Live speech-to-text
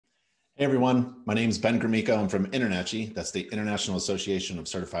Hey everyone, my name is Ben Gromiko. I'm from InterNACHI. That's the International Association of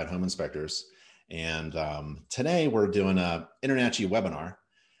Certified Home Inspectors. And today we're doing a InterNACHI webinar.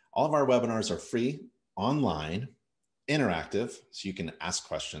 All of our webinars are free, online, interactive, so you can ask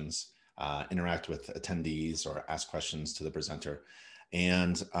questions, interact with attendees, or ask questions to the presenter.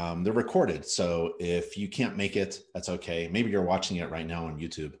 And they're recorded. So if you can't make it, that's okay. Maybe you're watching it right now on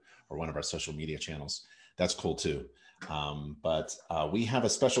YouTube or one of our social media channels. That's cool too. But we have a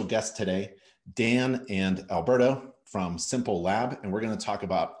special guest today, Dan and Alberto from SimpleLab, and we're going to talk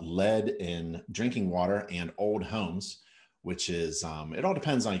about lead in drinking water and old homes, which is, it all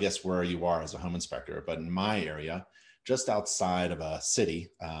depends on, I guess, where you are as a home inspector. But in my area, just outside of a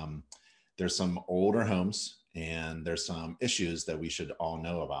city, there's some older homes and there's some issues that we should all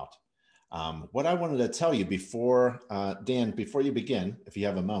know about. What I wanted to tell you before, Dan, before you begin, if you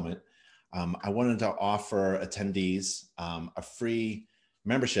have a moment, I wanted to offer attendees a free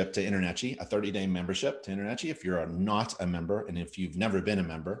membership to InterNACHI, a 30-day membership to InterNACHI if you're not a member and if you've never been a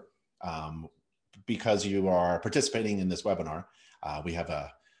member. Because you are participating in this webinar, we have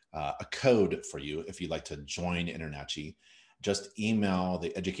a code for you if you'd like to join InterNACHI. Just email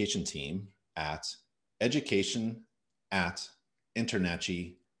the education team at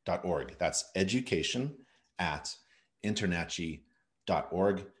education@internachi.org. That's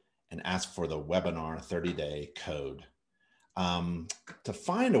education@internachi.org and ask for the webinar 30-day code. To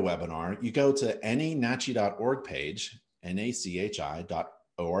find a webinar, you go to anynachi.org page,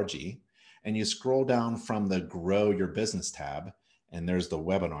 nachi.org, and you scroll down from the Grow Your Business tab, and there's the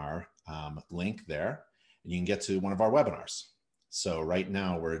webinar link there, and you can get to one of our webinars. So right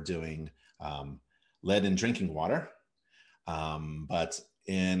now we're doing lead in drinking water, but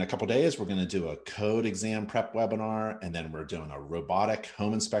in a couple of days, we're going to do a code exam prep webinar, and then we're doing a robotic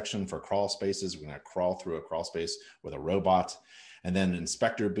home inspection for crawl spaces. We're going to crawl through a crawl space with a robot, and then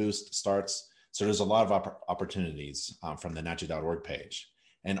Inspector Boost starts. So there's a lot of opportunities from the nachi.org page.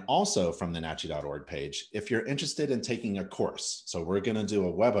 And also from the nachi.org page, if you're interested in taking a course. So we're going to do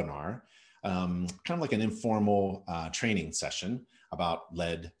a webinar, kind of like an informal training session about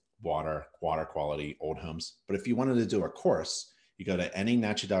lead, water quality, old homes. But if you wanted to do a course, you go to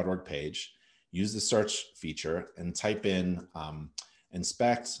anynachi.org page, use the search feature, and type in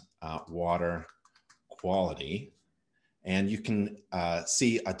inspect water quality. And you can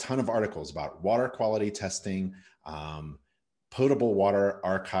see a ton of articles about water quality testing, potable water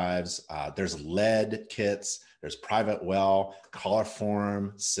archives. There's lead kits. There's private well,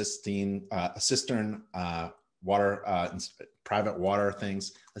 coliform, cistern water, private water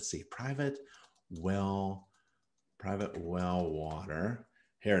things. Let's see, private well water.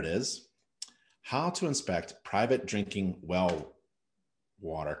 Here it is. How to inspect private drinking well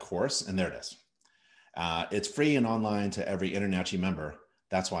water course. And there it is. It's free and online to every InterNACHI member.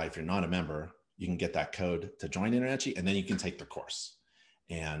 That's why if you're not a member, you can get that code to join InterNACHI, and then you can take the course.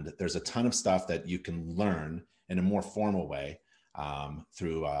 And there's a ton of stuff that you can learn in a more formal way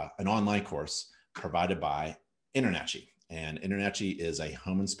through an online course provided by InterNACHI. And InterNACHI is a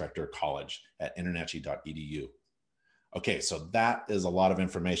home inspector college at internachi.edu. Okay, so that is a lot of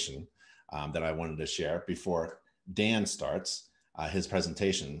information that I wanted to share before Dan starts his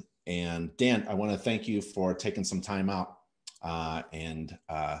presentation. And Dan, I want to thank you for taking some time out and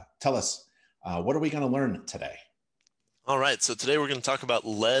tell us, what are we going to learn today? All right, so today we're going to talk about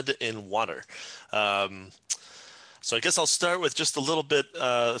lead in water. So I guess I'll start with just a little bit.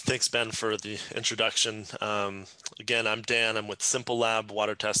 Thanks, Ben, for the introduction. Again, I'm Dan. I'm with SimpleLab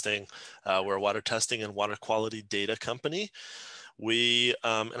Water Testing. We're a water testing and water quality data company. And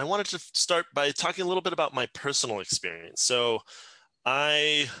I wanted to start by talking a little bit about my personal experience. So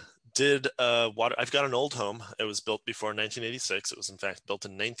I've got an old home. It was built before 1986. It was in fact built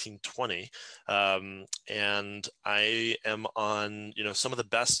in 1920. And I am on, some of the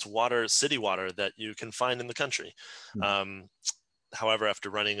best city water that you can find in the country. However, after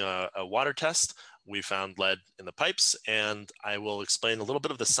running a water test, we found lead in the pipes, and I will explain a little bit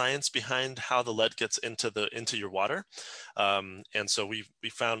of the science behind how the lead gets into your water. And so we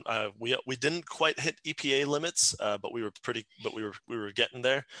found we didn't quite hit EPA limits, but we were getting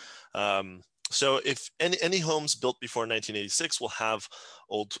there. So if any homes built before 1986 will have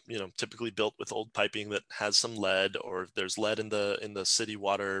old, typically built with old piping that has some lead, or there's lead in the city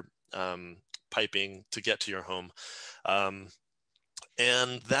water piping to get to your home.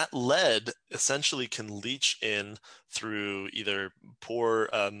 And that lead essentially can leach in through either poor.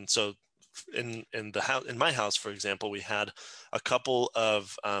 So in my house, for example, we had a couple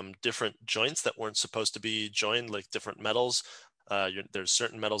of different joints that weren't supposed to be joined, like different metals There's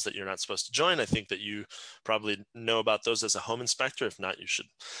certain metals that you're not supposed to join. I think that you probably know about those as a home inspector. If not, you should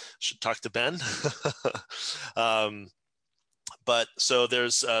talk to Ben. But so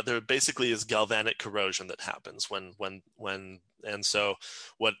there basically is galvanic corrosion that happens and so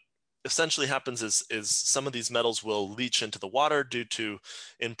what essentially happens is some of these metals will leach into the water due to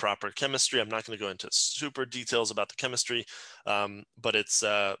improper chemistry. I'm not going to go into super details about the chemistry, but it's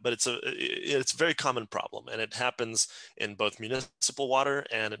a very common problem, and it happens in both municipal water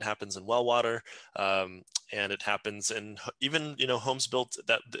and it happens in well water, and it happens in even homes built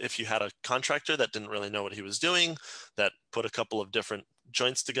that if you had a contractor that didn't really know what he was doing, that put a couple of different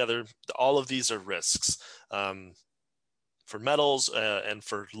joints together. All of these are risks. For metals and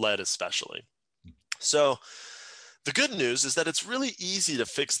for lead especially. So the good news is that it's really easy to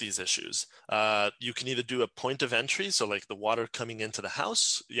fix these issues. You can either do a point of entry, so like the water coming into the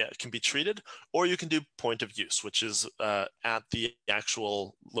house, it can be treated, or you can do point of use, which is at the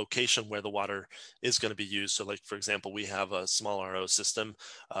actual location where the water is going to be used. So like, for example, we have a small RO system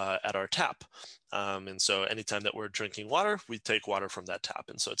at our tap. And so anytime that we're drinking water, we take water from that tap.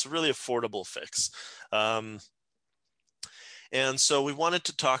 And so it's a really affordable fix. And so we wanted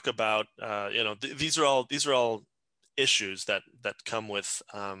to talk about, these are all issues that come with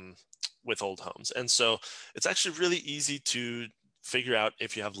old homes. And so it's actually really easy to figure out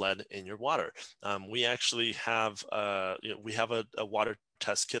if you have lead in your water. We actually have, we have a water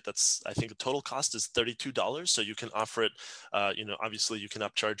test kit that's, I think the total cost is $32. So you can offer it, obviously you can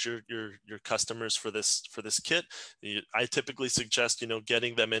upcharge your customers for this kit. I typically suggest,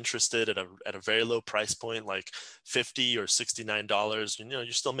 getting them interested at a very low price point, like $50 or $69.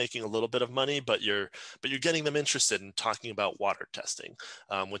 You're still making a little bit of money, but you're getting them interested in talking about water testing,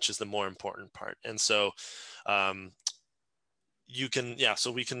 which is the more important part. And so you can,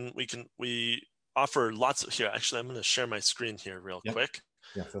 so we offer lots of, here, actually, I'm going to share my screen here real quick.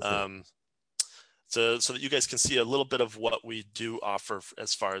 Yeah, so that you guys can see a little bit of what we do offer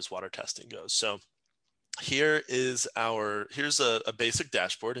as far as water testing goes. So here's a basic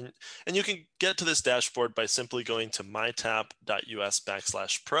dashboard, and you can get to this dashboard by simply going to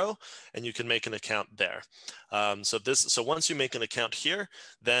mytap.us/pro, and you can make an account there. So once you make an account here,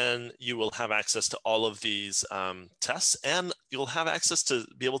 then you will have access to all of these tests, and you'll have access to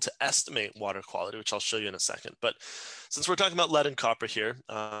be able to estimate water quality, which I'll show you in a second. But since we're talking about lead and copper here,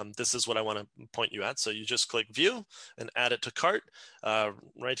 this is what I want to point you at. So you just click view and add it to cart.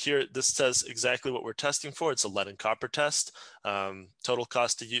 Right here, this says exactly what we're testing for. It's a lead and copper test. Total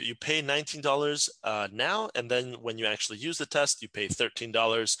cost to you pay $19 now, and then when you actually use the test, you pay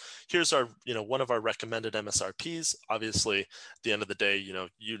 $13. Here's our, one of our recommended MSRPs. Obviously, at the end of the day, you know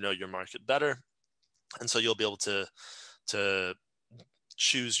your market better, and so you'll be able to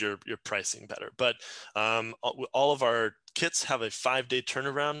choose your pricing better. But all of our kits have a 5-day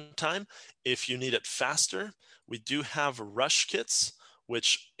turnaround time. If you need it faster, we do have rush kits,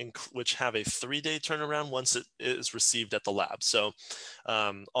 which have a 3-day turnaround once it is received at the lab. So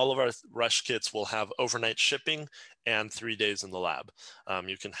all of our rush kits will have overnight shipping and 3 days in the lab.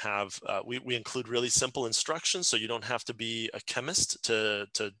 You can have, we include really simple instructions, so you don't have to be a chemist to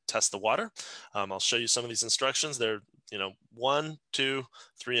test the water. I'll show you some of these instructions. They're 1, 2,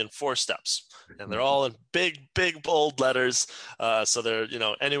 3, and 4 steps, and they're all in big, bold letters. So they're,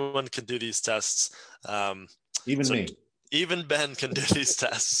 anyone can do these tests. Even me. Even Ben can do these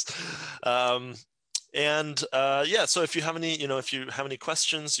tests. So if you have any,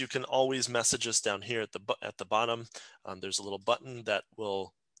 questions, you can always message us down here at the bottom. There's a little button that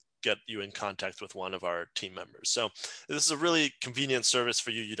will get you in contact with one of our team members. So this is a really convenient service for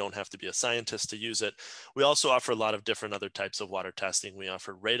you. You don't have to be a scientist to use it. We also offer a lot of different other types of water testing. We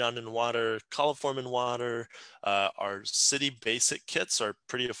offer radon in water, coliform in water. Our city basic kits are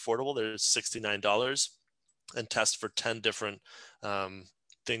pretty affordable. They're $69 and test for 10 different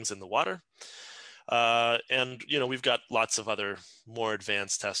things in the water. And we've got lots of other more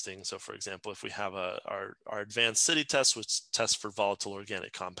advanced testing. So for example, if we have our advanced city test, which tests for volatile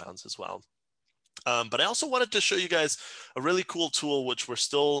organic compounds as well. But I also wanted to show you guys a really cool tool, which is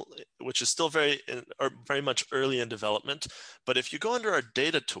still very much early in development. But if you go under our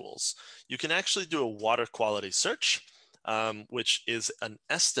data tools, you can actually do a water quality search, which is an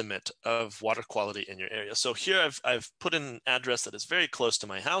estimate of water quality in your area. So here I've put in an address that is very close to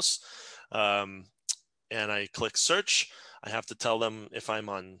my house. And I click search. I have to tell them if I'm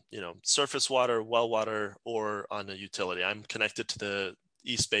on, surface water, well water, or on a utility. I'm connected to the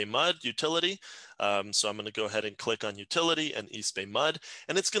East Bay Mud utility. So I'm going to go ahead and click on utility and East Bay Mud,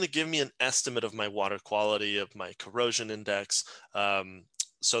 and it's going to give me an estimate of my water quality, of my corrosion index.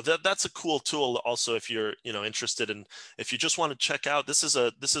 So that's a cool tool. Also, if you're interested in, if you just want to check out, this is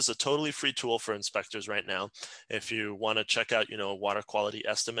a totally free tool for inspectors right now. If you want to check out a water quality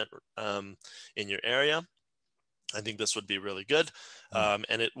estimate in your area, I think this would be really good.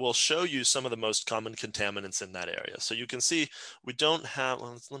 And it will show you some of the most common contaminants in that area. So you can see we don't have,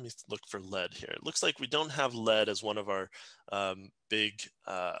 well, let me look for lead here. It looks like we don't have lead as one of our big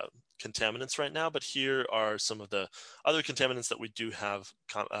contaminants right now, but here are some of the other contaminants that we do have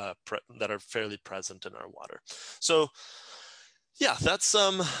that are fairly present in our water. So yeah, that's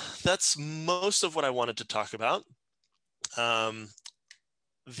most of what I wanted to talk about. And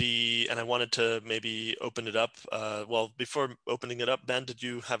I wanted to maybe open it up. Well, before opening it up, Ben, did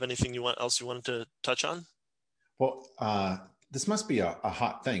you have anything else you wanted to touch on? Well, this must be a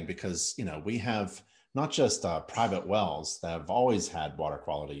hot thing because, we have not just private wells that have always had water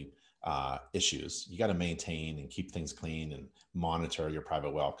quality issues. You got to maintain and keep things clean and monitor your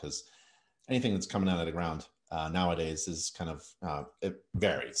private well, because anything that's coming out of the ground nowadays is kind of, it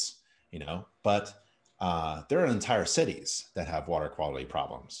varies, but there are entire cities that have water quality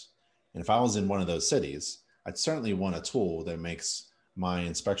problems. And if I was in one of those cities, I'd certainly want a tool that makes my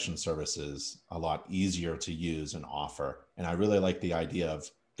inspection services a lot easier to use and offer. And I really like the idea of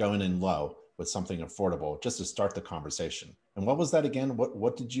going in low with something affordable just to start the conversation. And what was that again?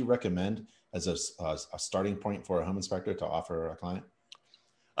 What did you recommend as a starting point for a home inspector to offer a client?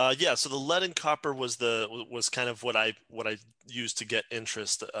 Yeah, so the lead and copper was kind of what I used to get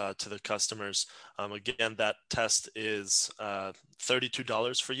interest to the customers. Again, that test is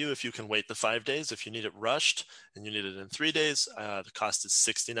 $32 for you if you can wait the 5 days. If you need it rushed and you need it in 3 days, the cost is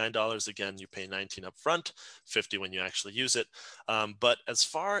 $69. Again, you pay $19 up front, $50 when you actually use it. But as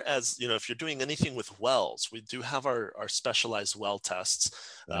far as if you're doing anything with wells, we do have our specialized well tests.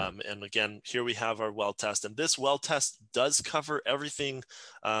 And again, here we have our well test, and this well test does cover everything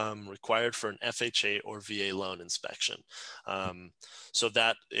required for an FHA or VA loan inspection. So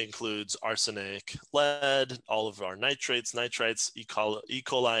that includes arsenic, lead, all of our nitrates, nitrites, E.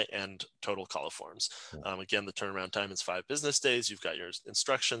 coli, and total coliforms. Again, the turnaround time is 5 business days. You've got your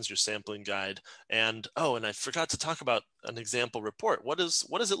instructions, your sampling guide, and I forgot to talk about an example report. What does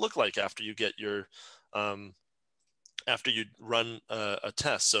it look like after you get your after you run a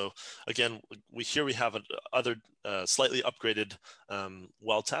test? So again, we have other slightly upgraded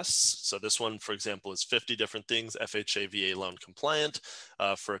well tests. So this one, for example, is 50 different things, FHA VA loan compliant,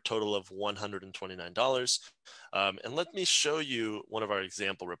 for a total of $129. And let me show you one of our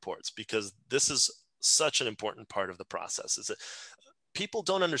example reports, because this is such an important part of the process. Is that people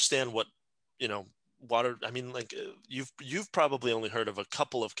don't understand what water. I mean, like you've probably only heard of a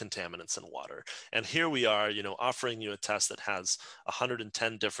couple of contaminants in water, and here we are, offering you a test that has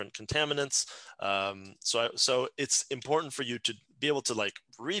 110 different contaminants. So it's important for you to be able to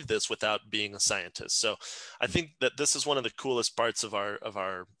read this without being a scientist. So I think that this is one of the coolest parts of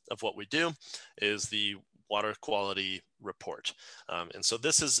what we do, is the water quality report. And so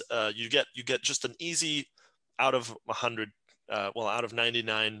this is you get just an easy out of 100. Out of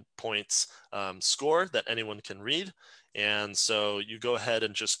 99 points score that anyone can read. And so you go ahead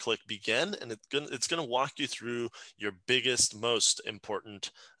and just click begin, and it's going to walk you through your biggest, most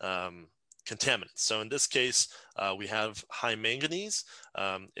important contaminants. So in this case, we have high manganese.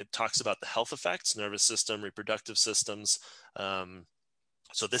 It talks about the health effects, nervous system, reproductive systems.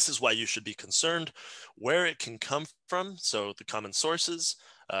 So this is why you should be concerned, where it can come from. So the common sources,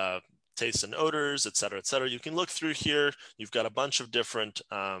 tastes and odors, et cetera, et cetera. You can look through here. You've got a bunch of different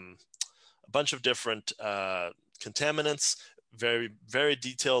contaminants, very, very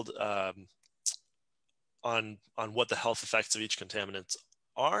detailed on what the health effects of each contaminant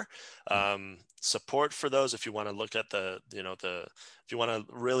are. Support for those. If you want to look at if you want to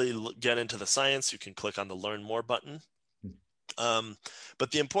really get into the science, you can click on the Learn More button. But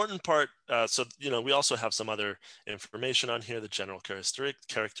the important part, we also have some other information on here, the general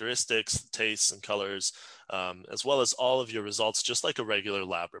characteristics, tastes and colors, as well as all of your results, just like a regular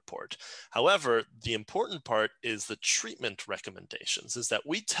lab report. However, the important part is the treatment recommendations, is that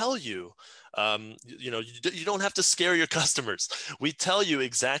we tell you, you don't have to scare your customers. We tell you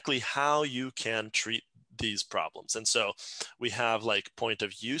exactly how you can treat these problems. And so we have point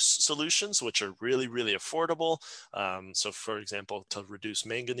of use solutions, which are really, really affordable. So for example, to reduce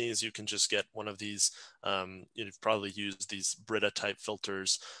manganese, you can just get one of these, you've probably used these Brita type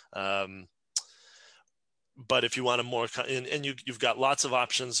filters. But if you want a more, and you've got lots of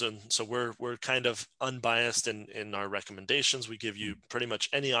options, and so we're kind of unbiased in our recommendations. We give you pretty much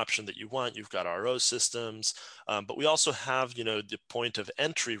any option that you want. You've got RO systems, but we also have the point of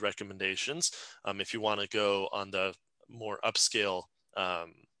entry recommendations if you want to go on the more upscale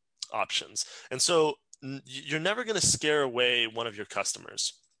options. And so you're never going to scare away one of your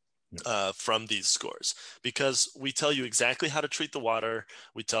customers from these scores, because we tell you exactly how to treat the water.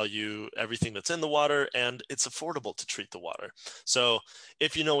 We tell you everything that's in the water, and it's affordable to treat the water. So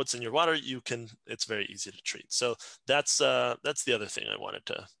if you know what's in your water, it's very easy to treat. So that's the other thing I wanted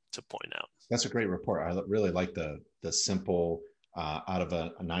to point out. That's a great report. I really like the simple out of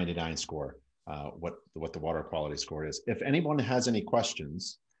a 99 score, what the water quality score is. If anyone has any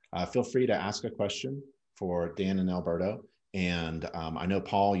questions, feel free to ask a question for Dan and Alberto. And I know,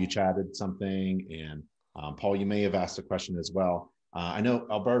 Paul, you chatted something, and Paul, you may have asked a question as well. I know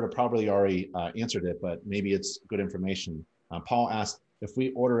Alberto probably already answered it, but maybe it's good information. Paul asked, if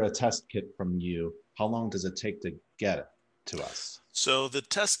we order a test kit from you, how long does it take to get it to us? So the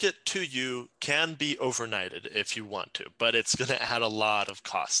test kit to you can be overnighted if you want to, but it's going to add a lot of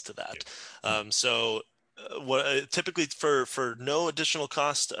cost to that. Typically for no additional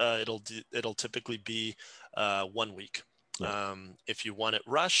cost, it'll typically be 1 week. If you want it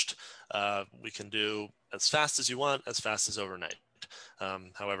rushed, we can do as fast as you want, as fast as overnight.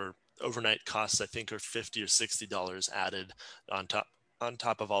 However, overnight costs, I think, are $50 or $60 added on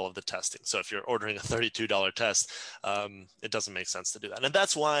top of all of the testing. So if you're ordering a $32 test, it doesn't make sense to do that. And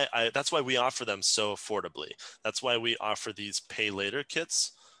that's why we offer them so affordably. That's why we offer these pay later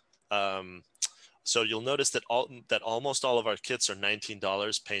kits. So you'll notice that almost all of our kits are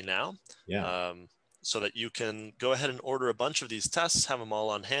 $19 pay now. Yeah. So that you can go ahead and order a bunch of these tests, have them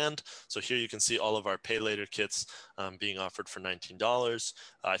all on hand. So here you can see all of our pay later kits being offered for $19.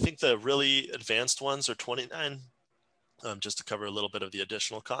 I think the really advanced ones are $29, just to cover a little bit of the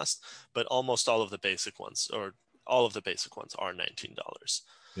additional cost, but almost all of the basic ones, or all of the basic ones, are $19.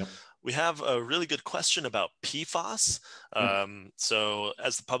 Yep. We have a really good question about PFAS. So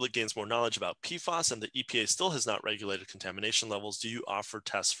as the public gains more knowledge about PFAS and the EPA still has not regulated contamination levels, do you offer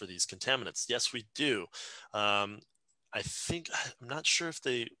tests for these contaminants? Yes, we do. I'm not sure if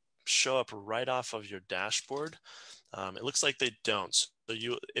they show up right off of your dashboard. It looks like they don't. So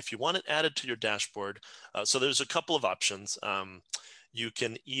if you want it added to your dashboard, so there's a couple of options. You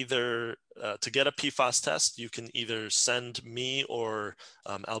can either, to get a PFAS test, you can either send me or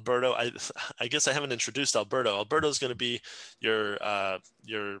Alberto. I guess I haven't introduced Alberto. Alberto is going to be your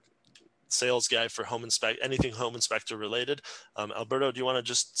sales guy for anything home inspector related. Alberto, do you want to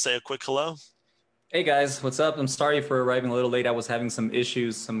just say a quick hello? Hey guys, what's up? I'm sorry for arriving a little late. I was having some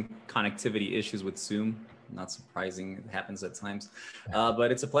connectivity issues with Zoom. Not surprising, it happens at times. But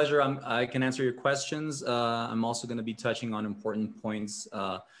it's a pleasure. I can answer your questions. I'm also going to be touching on important points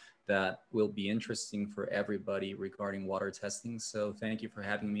that will be interesting for everybody regarding water testing. So thank you for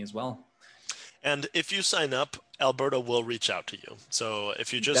having me as well. And if you sign up, Alberto will reach out to you. So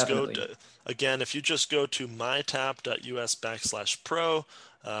if you just go to mytap.us/pro,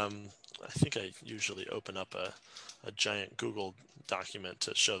 I think I usually open up a giant Google document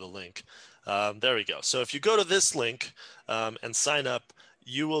to show the link. There we go. So if you go to this link and sign up,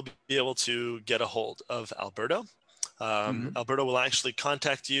 you will be able to get a hold of Alberto. Alberto will actually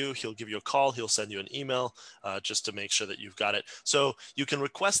contact you. He'll give you a call. He'll send you an email just to make sure that you've got it. So you can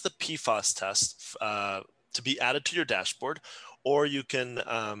request the PFAS test to be added to your dashboard, or you can,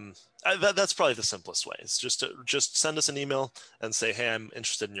 that's probably the simplest way. It's just send us an email and say, hey, I'm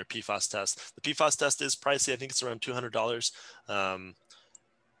interested in your PFAS test. The PFAS test is pricey. I think it's around $200.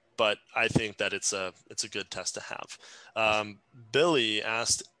 But I think that it's a good test to have. Billy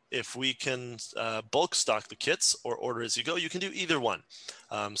asked if we can bulk stock the kits or order as you go. You can do either one.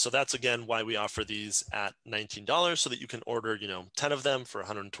 So that's, again, why we offer these at $19, so that you can order 10 of them for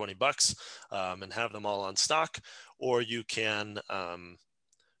 $120 and have them all on stock. Or you can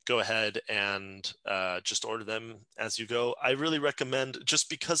go ahead and just order them as you go. I really recommend, just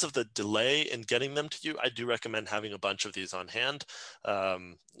because of the delay in getting them to you, I do recommend having a bunch of these on hand.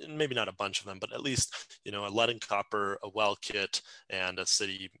 Maybe not a bunch of them, but at least, a lead and copper, a well kit, and a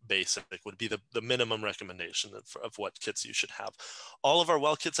city basic would be the minimum recommendation of what kits you should have. All of our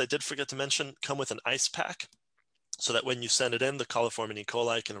well kits, I did forget to mention, come with an ice pack, so that when you send it in, the coliform and E.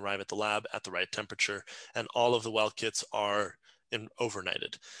 coli can arrive at the lab at the right temperature, and all of the well kits are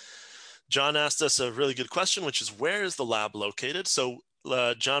overnighted. John asked us a really good question, which is, where is the lab located? So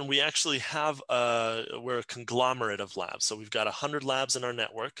John, we actually have, we're a conglomerate of labs. So we've got 100 labs in our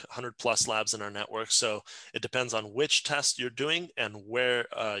network, 100 plus labs in our network. So it depends on which test you're doing and where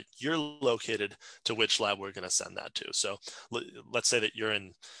you're located to which lab we're going to send that to. So let's say that you're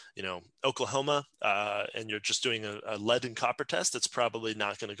in, Oklahoma, and you're just doing a lead and copper test. It's probably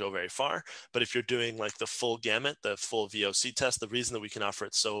not going to go very far. But if you're doing like the full gamut, the full VOC test, the reason that we can offer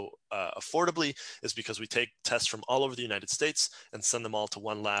it so affordably is because we take tests from all over the United States and send them all to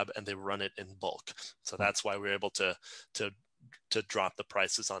one lab, and they run it in bulk. So that's why we're able to drop the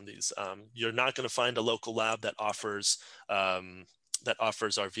prices on these. You're not going to find a local lab that offers our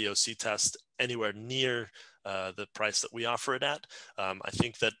VOC test anywhere near the price that we offer it at. I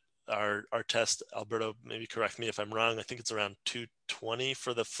think that our test, Alberto, maybe correct me if I'm wrong, I think it's around $220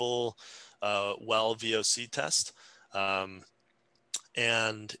 for the full well VOC test.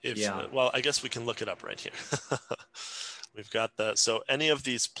 And if, well, I guess we can look it up right here. We've got that. So any of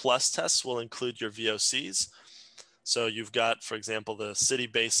these plus tests will include your VOCs. So you've got, for example, the City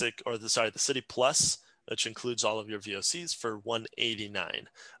Basic, or the City Plus, which includes all of your VOCs for $189.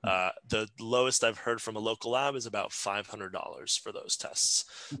 The lowest I've heard from a local lab is about $500 for those tests.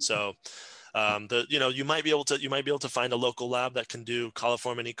 So you might be able to find a local lab that can do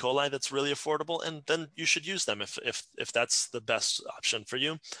coliform and E. coli that's really affordable, and then you should use them if that's the best option for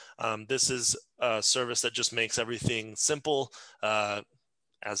you. This is a service that just makes everything simple,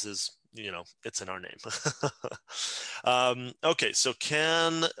 as is, it's in our name. Okay, so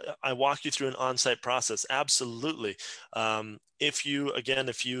can I walk you through an on-site process? Absolutely. If you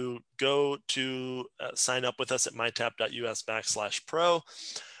go to sign up with us at mytap.us/pro,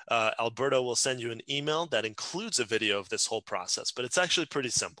 Alberto will send you an email that includes a video of this whole process, but it's actually pretty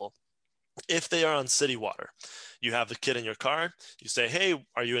simple. If they are on city water, you have the kit in your car, you say, hey,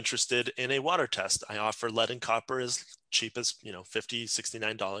 are you interested in a water test? I offer lead and copper as cheap as, $50,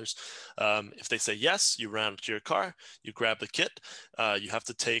 $69. If they say yes, you run to your car, you grab the kit. You have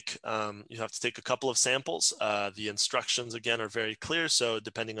to take a couple of samples. The instructions, again, are very clear. So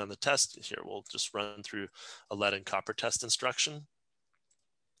depending on the test, here, we'll just run through a lead and copper test instruction.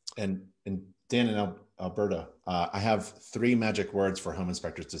 And Dan and Alberta, I have 3 magic words for home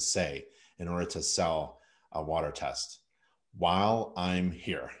inspectors to say in order to sell a water test while I'm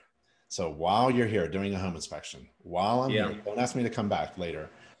here. So while you're here doing a home inspection, while I'm here, don't ask me to come back later.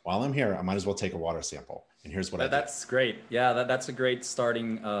 While I'm here, I might as well take a water sample. And here's what I do. That's great. Yeah, that's a great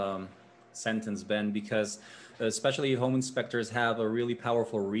starting sentence, Ben, because especially home inspectors have a really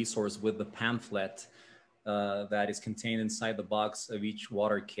powerful resource with the pamphlet that is contained inside the box of each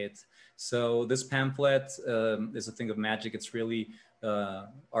water kit. So this pamphlet is a thing of magic. It's really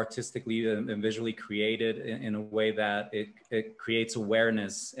artistically and visually created in a way that it creates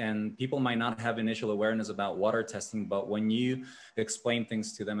awareness, and people might not have initial awareness about water testing, but when you explain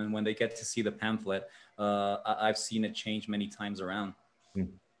things to them and when they get to see the pamphlet, I've seen it change many times around.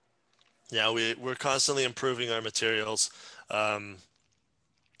 Yeah, we're constantly improving our materials.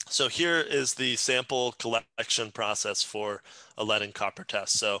 So here is the sample collection process for a lead and copper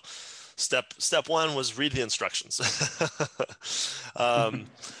test. So step 1 was read the instructions.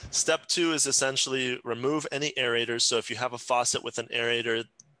 Step 2 is essentially remove any aerators. So if you have a faucet with an aerator,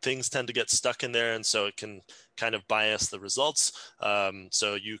 things tend to get stuck in there, and so it can kind of bias the results.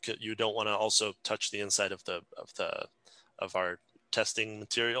 So you don't want to also touch the inside of our testing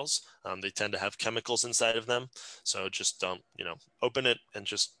materials. They tend to have chemicals inside of them. So just don't, open it and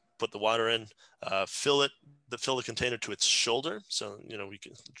just put the water in, fill the container to its shoulder. So, we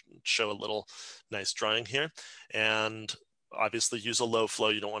can show a little nice drawing here, and obviously use a low flow.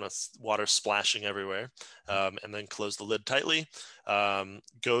 You don't want water splashing everywhere. And then close the lid tightly.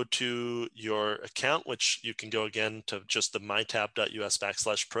 Go to your account, which you can go again to just the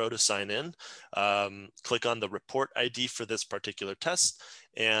mytap.us/pro to sign in. Click on the report ID for this particular test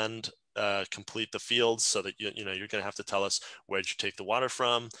and complete the fields, so that you're going to have to tell us where did you take the water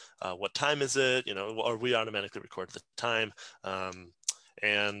from, what time is it, or we automatically record the time,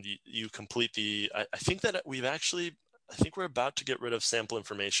 and you complete the. I think that I think we're about to get rid of sample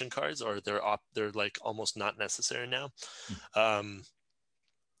information cards, or they're like almost not necessary now.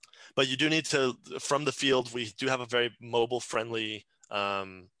 But you do need to, from the field, we do have a very mobile friendly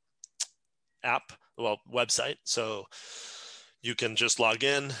website. So you can just log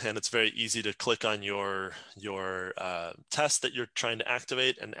in, and it's very easy to click on your test that you're trying to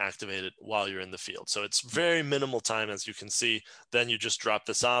activate and activate it while you're in the field. So it's very minimal time, as you can see. Then you just drop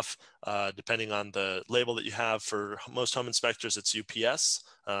this off, depending on the label that you have. For most home inspectors, it's UPS,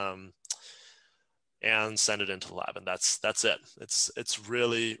 and send it into the lab, and that's it. It's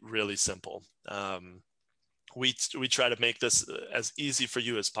really, really simple. we try to make this as easy for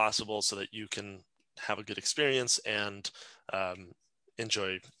you as possible so that you can have a good experience and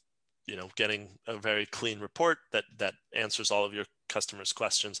enjoy, getting a very clean report that answers all of your customers'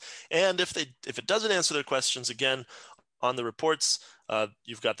 questions. And if it doesn't answer their questions, again, on the reports,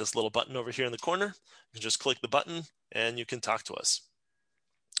 you've got this little button over here in the corner. You can just click the button and you can talk to us.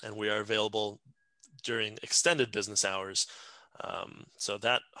 And we are available during extended business hours. So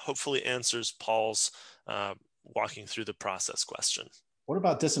that hopefully answers Paul's walking through the process question. What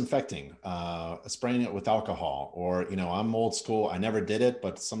about disinfecting, spraying it with alcohol? Or, I'm old school. I never did it,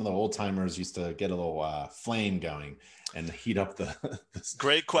 but some of the old timers used to get a little flame going and heat up the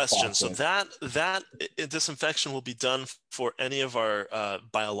Great question. So that disinfection will be done for any of our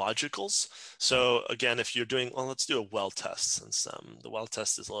biologicals. So again, if you're doing, well, let's do a well test, since the well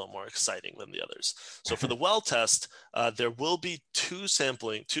test is a little more exciting than the others. So for the well test, there will be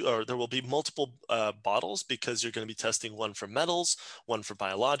there will be multiple bottles, because you're going to be testing one for metals, one for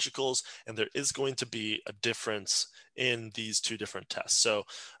biologicals, and there is going to be a difference in these two different tests. So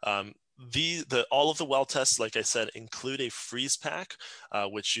all of the well tests, like I said, include a freeze pack,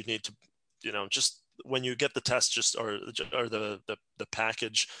 which you need to, just when you get the test, or the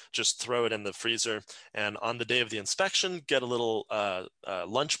package, just throw it in the freezer. And on the day of the inspection, get a little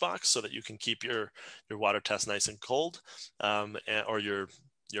lunch box so that you can keep your water test nice and cold, or your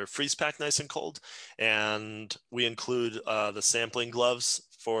freeze pack nice and cold. And we include the sampling gloves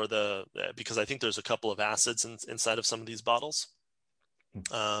because I think there's a couple of acids inside of some of these bottles.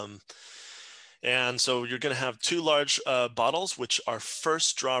 And so you're going to have 2 large bottles, which are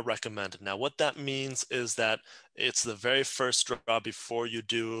first draw recommended. Now, what that means is that it's the very first draw before you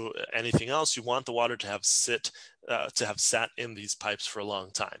do anything else. You want the water to have sat in these pipes for a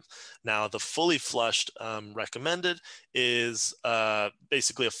long time. Now, the fully flushed recommended is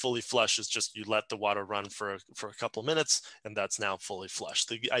basically a fully flush is just you let the water run for a couple minutes, and that's now fully flushed.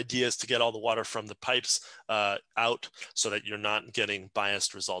 The idea is to get all the water from the pipes out so that you're not getting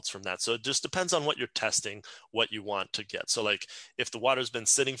biased results from that. So it just depends on what you're testing, what you want to get. So like if the water's been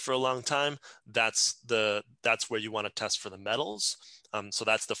sitting for a long time, that's where you want to test for the metals. So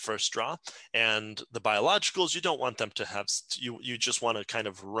that's the first draw. And the biologicals, you don't want them to have, you just want to kind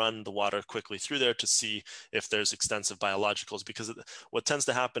of run the water quickly through there to see if there's extensive biologicals, because what tends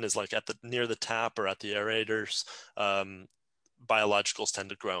to happen is like near the tap or at the aerators, biologicals tend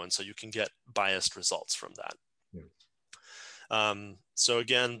to grow. And so you can get biased results from that. Yeah. So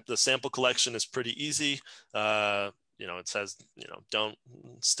again, the sample collection is pretty easy. It says, don't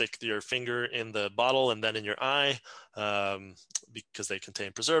stick your finger in the bottle and then in your eye, because they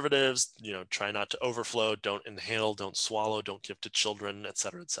contain preservatives. Try not to overflow, don't inhale, don't swallow, don't give to children, et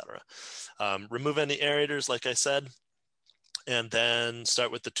cetera, et cetera. Remove any aerators, like I said, and then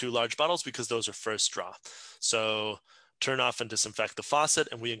start with the 2 large bottles, because those are first draw. So turn off and disinfect the faucet,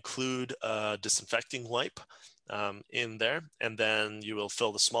 and we include a disinfecting wipe in there, and then you will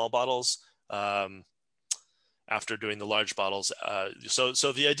fill the small bottles after doing the large bottles. So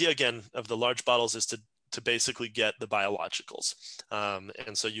the idea again of the large bottles is to basically get the biologicals.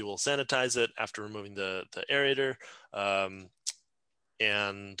 And so you will sanitize it after removing the aerator.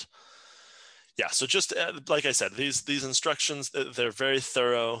 And yeah, so just like I said, these instructions, they're very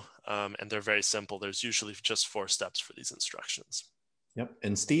thorough and they're very simple. There's usually just 4 steps for these instructions. Yep.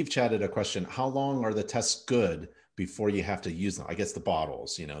 And Steve chatted a question: how long are the tests good before you have to use them? I guess the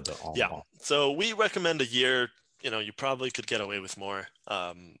bottles, Yeah. So we recommend a year. You probably could get away with more,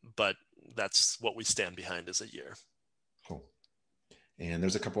 but that's what we stand behind, is a year. Cool. And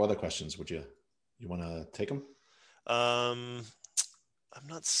there's a couple other questions. Would you want to take them? I'm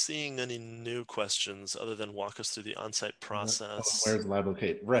not seeing any new questions other than walk us through the on-site process. Where's the lab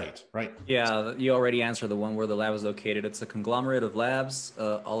located? Right. Yeah, you already answered the one where the lab is located. It's a conglomerate of labs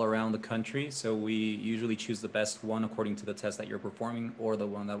all around the country. So we usually choose the best one according to the test that you're performing, or the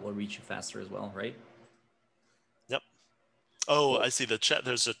one that will reach you faster as well, right? Yep. Oh, I see the chat.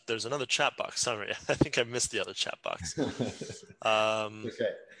 There's another chat box. Sorry, I think I missed the other chat box.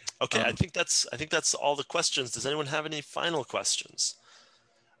 Okay. I think that's all the questions. Does anyone have any final questions?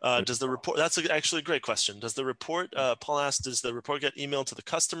 Does the report, that's actually a great question. Does the report, Paul asked, does the report get emailed to the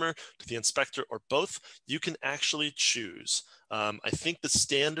customer, to the inspector, or both? You can actually choose. I think the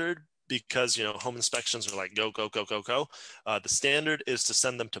standard, because, home inspections are like go, go, go, go, go. The standard is to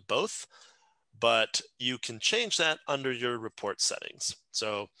send them to both, but you can change that under your report settings.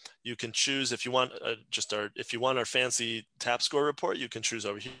 So you can choose if you want if you want our fancy TAP score report, you can choose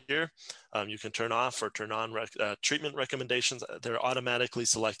over here. You can turn off or turn on treatment recommendations. They're automatically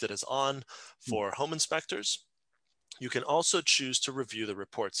selected as on for home inspectors. You can also choose to review the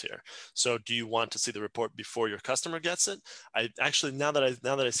reports here. So do you want to see the report before your customer gets it? I actually, now that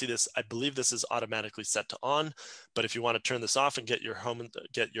I see this, I believe this is automatically set to on, but if you want to turn this off and get your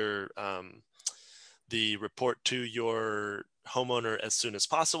the report to your homeowner as soon as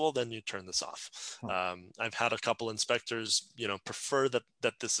possible, then you turn this off. I've had a couple inspectors, prefer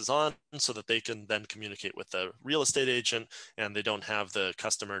that this is on so that they can then communicate with the real estate agent and they don't have the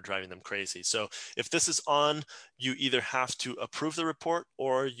customer driving them crazy. So if this is on, you either have to approve the report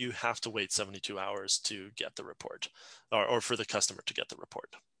or you have to wait 72 hours to get the report, or for the customer to get the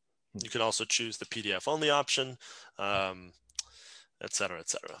report. You can also choose the PDF only option, et cetera, et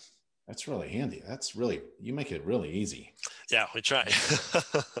cetera. That's really handy. You make it really easy. Yeah, we try.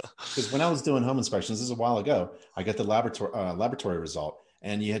 Because when I was doing home inspections, this is a while ago, I got the laboratory result,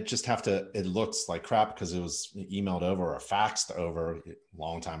 and just have to, it looks like crap because it was emailed over or faxed over a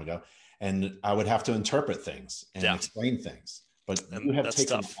long time ago. And I would have to interpret things and explain things. But you have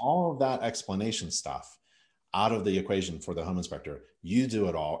taken all of that explanation stuff out of the equation for the home inspector. You do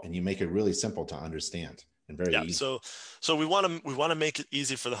it all, and you make it really simple to understand. Very easy. So we want to make it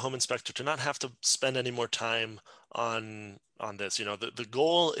easy for the home inspector to not have to spend any more time on this. The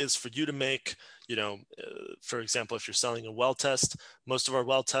goal is for you to make, for example, if you're selling a well test, most of our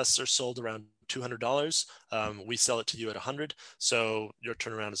well tests are sold around $200. We sell it to you at $100. So your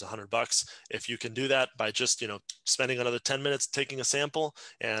turnaround is $100. If you can do that by just, spending another 10 minutes taking a sample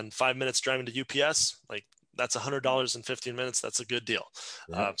and 5 minutes driving to UPS, like, that's $100 in 15 minutes. That's a good deal.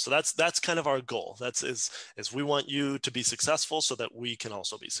 Yeah. So that's kind of our goal. Is we want you to be successful so that we can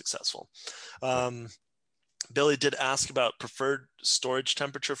also be successful. Billy did ask about preferred storage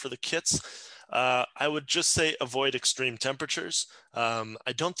temperature for the kits. I would just say avoid extreme temperatures.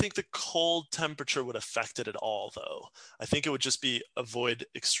 I don't think the cold temperature would affect it at all, though. I think it would just be avoid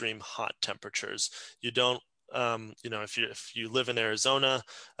extreme hot temperatures. You don't, if you live in Arizona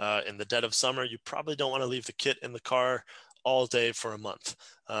in the dead of summer, you probably don't want to leave the kit in the car all day for a month.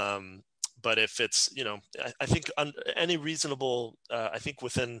 But if it's, I think any reasonable, I think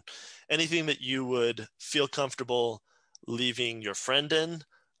within anything that you would feel comfortable leaving your friend in.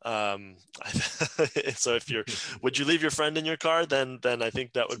 So would you leave your friend in your car? Then I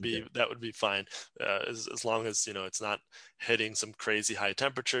think that would be fine, as long as, it's not hitting some crazy high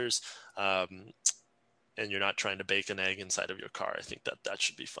temperatures. And you're not trying to bake an egg inside of your car. I think that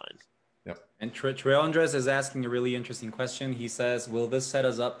should be fine. Yep. And Trail Andres is asking a really interesting question. He says, will this set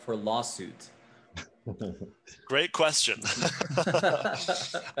us up for lawsuit? Great question.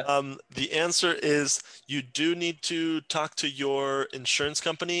 The answer is you do need to talk to your insurance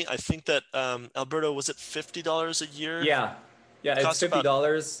company. I think that, Alberto, was it $50 a year? Yeah, it's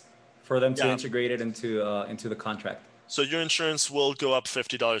 $50 for them to integrate it into the contract. So your insurance will go up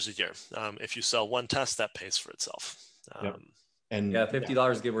 $50 a year. If you sell one test, that pays for itself. And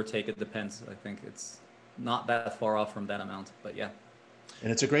 $50 give or take. It depends. I think it's not that far off from that amount, but yeah.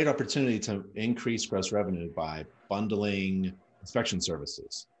 And it's a great opportunity to increase gross revenue by bundling inspection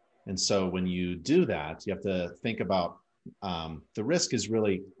services. And so when you do that, you have to think about the risk is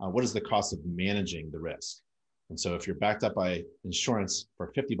really what is the cost of managing the risk. And so if you're backed up by insurance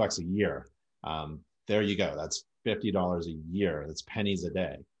for $50 a year, there you go. That's $50 a year. That's pennies a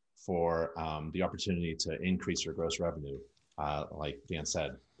day for the opportunity to increase your gross revenue, like Dan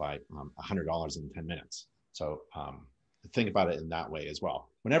said, by $100 in 10 minutes. So think about it in that way as well.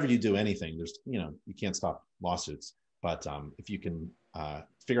 Whenever you do anything, there's, you can't stop lawsuits, but if you can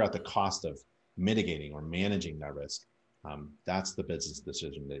figure out the cost of mitigating or managing that risk, that's the business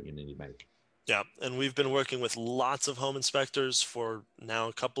decision that you need to make. Yeah, and we've been working with lots of home inspectors for now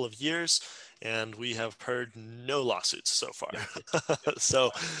a couple of years, and we have heard no lawsuits so far.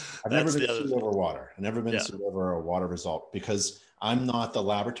 So I've never been sued over water. I've never been sued over a water result because I'm not the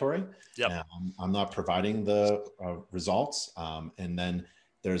laboratory. Yep. I'm not providing the results. And then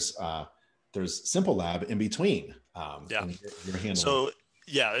there's SimpleLab in between. You're handling. So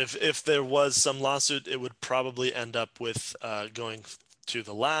if there was some lawsuit, it would probably end up with going to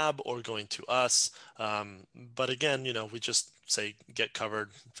the lab or going to us. But again, we just say get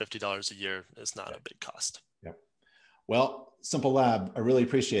covered. $50 a year is not a big cost. Yep. Well, SimpleLab, I really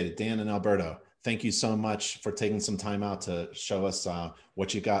appreciate it. Dan and Alberto, thank you so much for taking some time out to show us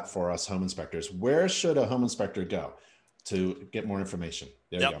what you got for us home inspectors. Where should a home inspector go to get more information?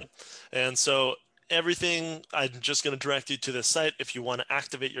 There you go. And so everything, I'm just going to direct you to this site. If you want to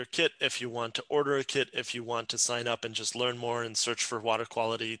activate your kit, if you want to order a kit, if you want to sign up and just learn more and search for water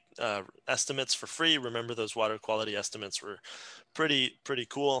quality estimates for free. Remember, those water quality estimates were pretty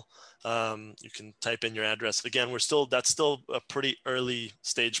cool. You can type in your address. Again, that's still a pretty early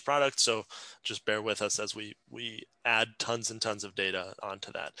stage product, so just bear with us as we add tons and tons of data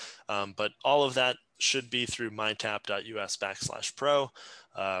onto that. But all of that should be through mytap.us/pro.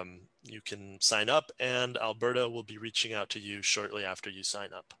 You can sign up, and Alberto will be reaching out to you shortly after you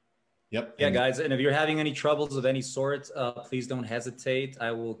sign up. Yep. Yeah, guys, and if you're having any troubles of any sort, please don't hesitate.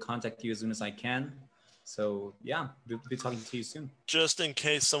 I will contact you as soon as I can. So yeah, we'll be talking to you soon. Just in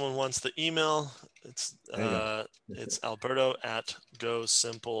case someone wants the email, it's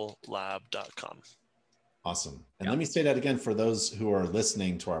alberto@gosimplelab.com. Awesome. And let me say that again for those who are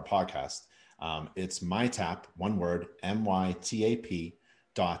listening to our podcast. It's mytap, one word, mytap.us/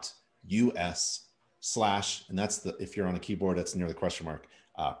 and that's if you're on a keyboard, that's near the question mark,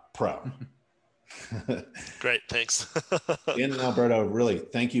 pro. Great, thanks. Dan and Alberto, really,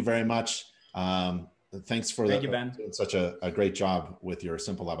 thank you very much. Thanks for Thank you, Ben. doing such a great job with your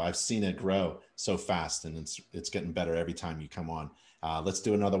SimpleLab. I've seen it grow so fast, and it's getting better every time you come on. Let's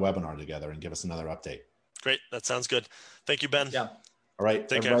do another webinar together and give us another update. Great, that sounds good. Thank you, Ben. Yeah. All right,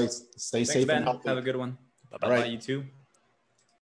 Take everybody, care. stay safe Ben. and healthy. Have a good one. Bye-bye. All right. You too.